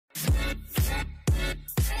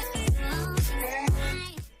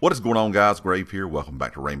What is going on, guys? Grave here. Welcome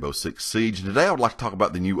back to Rainbow Six Siege. And today I would like to talk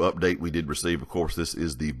about the new update we did receive. Of course, this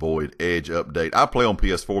is the Void Edge update. I play on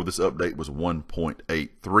PS4. This update was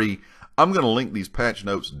 1.83. I'm going to link these patch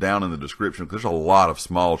notes down in the description because there's a lot of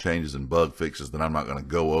small changes and bug fixes that I'm not going to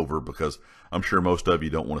go over because I'm sure most of you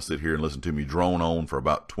don't want to sit here and listen to me drone on for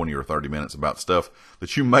about 20 or 30 minutes about stuff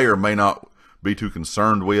that you may or may not be too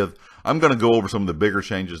concerned with. I'm going to go over some of the bigger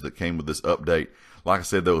changes that came with this update. Like I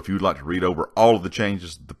said, though, if you'd like to read over all of the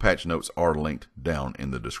changes, the patch notes are linked down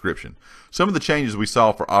in the description. Some of the changes we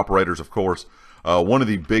saw for operators, of course, one of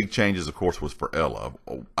the big changes, of course, was for Ela.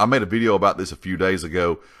 I made a video about this a few days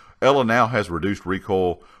ago. Ela now has reduced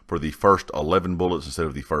recoil for the first 11 bullets instead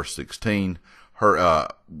of the first 16. Her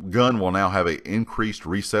gun will now have an increased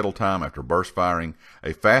resettle time after burst firing,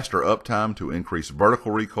 a faster uptime to increase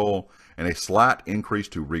vertical recoil, and a slight increase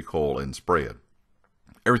to recoil and spread.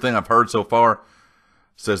 Everything I've heard so far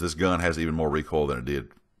says this gun has even more recoil than it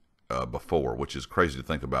did before, which is crazy to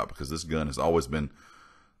think about because this gun has always been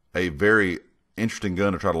a very interesting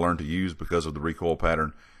gun to try to learn to use because of the recoil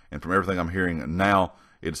pattern. And from everything I'm hearing now,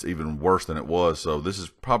 it's even worse than it was. So this is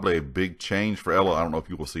probably a big change for Ela. I don't know if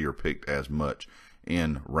you will see her picked as much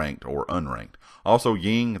in ranked or unranked. Also,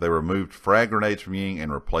 Ying, they removed frag grenades from Ying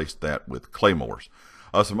and replaced that with claymores.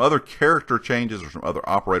 Some other character changes or some other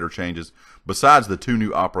operator changes besides the two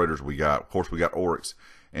new operators we got. Of course, we got Oryx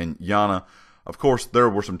and Yana. Of course, there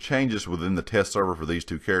were some changes within the test server for these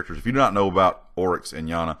two characters. If you do not know about Oryx and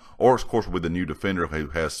Yana, Oryx, of course, with the new defender who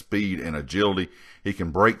has speed and agility. He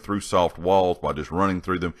can break through soft walls by just running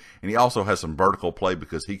through them. And he also has some vertical play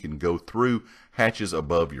because he can go through hatches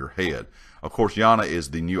above your head. Of course, Yana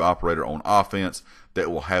is the new operator on offense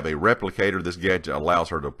that will have a replicator. This gadget allows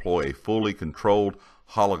her to deploy a fully controlled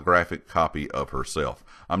holographic copy of herself.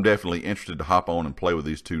 I'm definitely interested to hop on and play with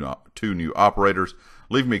these two new operators.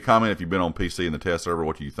 Leave me a comment if you've been on PC in the test server.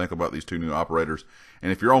 What do you think about these two new operators?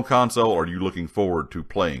 And if you're on console, are you looking forward to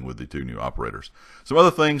playing with the two new operators? Some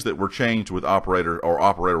other things that were changed with operator or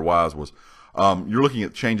operator-wise was you're looking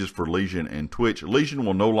at changes for Lesion and Twitch. Lesion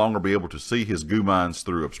will no longer be able to see his goo mines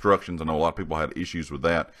through obstructions. I know a lot of people had issues with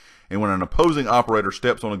that. And when an opposing operator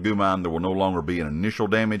steps on a goo mine, there will no longer be an initial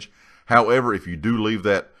damage. However, if you do leave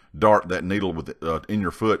that dart, that needle in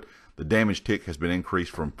your foot, the damage tick has been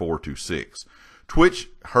increased from 4 to 6. Twitch,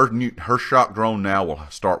 her shock drone now will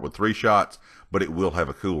start with 3 shots, but it will have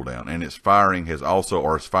a cooldown, and its firing has also,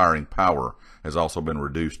 or its firing power has also been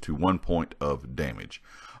reduced to 1 point of damage.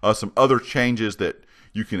 Some other changes that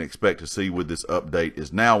you can expect to see with this update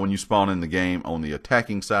is now when you spawn in the game on the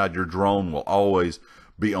attacking side, your drone will always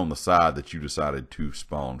be on the side that you decided to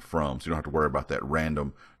spawn from. So you don't have to worry about that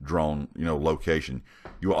random drone, location.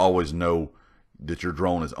 You will always know that your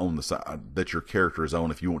drone is on the side that your character is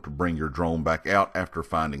on if you want to bring your drone back out after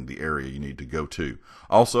finding the area you need to go to.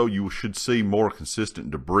 Also, you should see more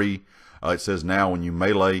consistent debris. It says now when you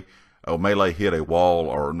melee hit a wall,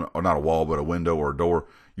 or not a wall, but a window or a door,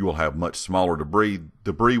 you will have much smaller debris.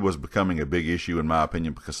 Debris was becoming a big issue in my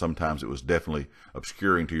opinion because sometimes it was definitely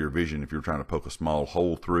obscuring to your vision if you're trying to poke a small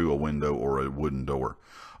hole through a window or a wooden door.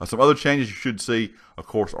 Some other changes you should see, of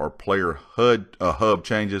course, are player hub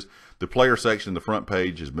changes. The player section, the front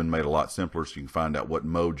page, has been made a lot simpler so you can find out what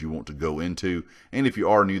mode you want to go into. And if you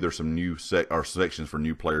are new, there's some new sections for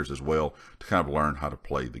new players as well to kind of learn how to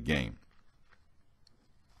play the game.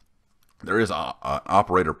 There is an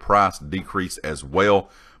operator price decrease as well.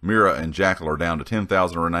 Mira and Jackal are down to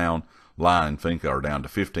 10,000 renown. Lion and Finka are down to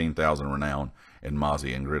 15,000 renown. And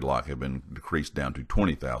Mozzie and Gridlock have been decreased down to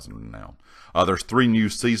 20,000 renown. There's 3 new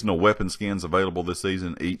seasonal weapon skins available this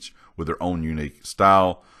season, each with their own unique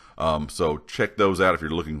style. So check those out if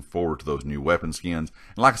you're looking forward to those new weapon skins.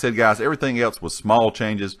 And like I said, guys, everything else was small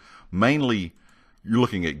changes. Mainly, you're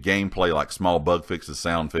looking at gameplay like small bug fixes,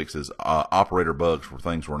 sound fixes, operator bugs where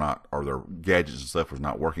things were not, or their gadgets and stuff was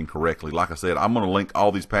not working correctly. Like I said, I'm going to link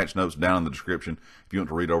all these patch notes down in the description if you want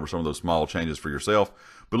to read over some of those small changes for yourself.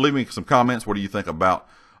 But leave me some comments. What do you think about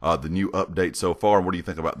the new update so far? What do you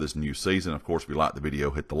think about this new season? Of course, if you like the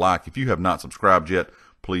video, hit the like. If you have not subscribed yet,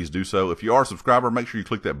 please do so. If you are a subscriber, make sure you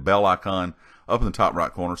click that bell icon up in the top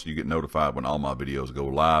right corner so you get notified when all my videos go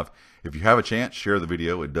live. If you have a chance, share the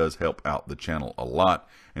video. It does help out the channel a lot.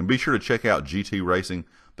 And be sure to check out GT Racing.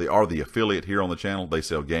 They are the affiliate here on the channel. They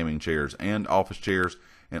sell gaming chairs and office chairs,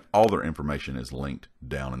 and all their information is linked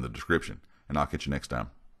down in the description. And I'll catch you next time.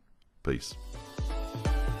 Peace.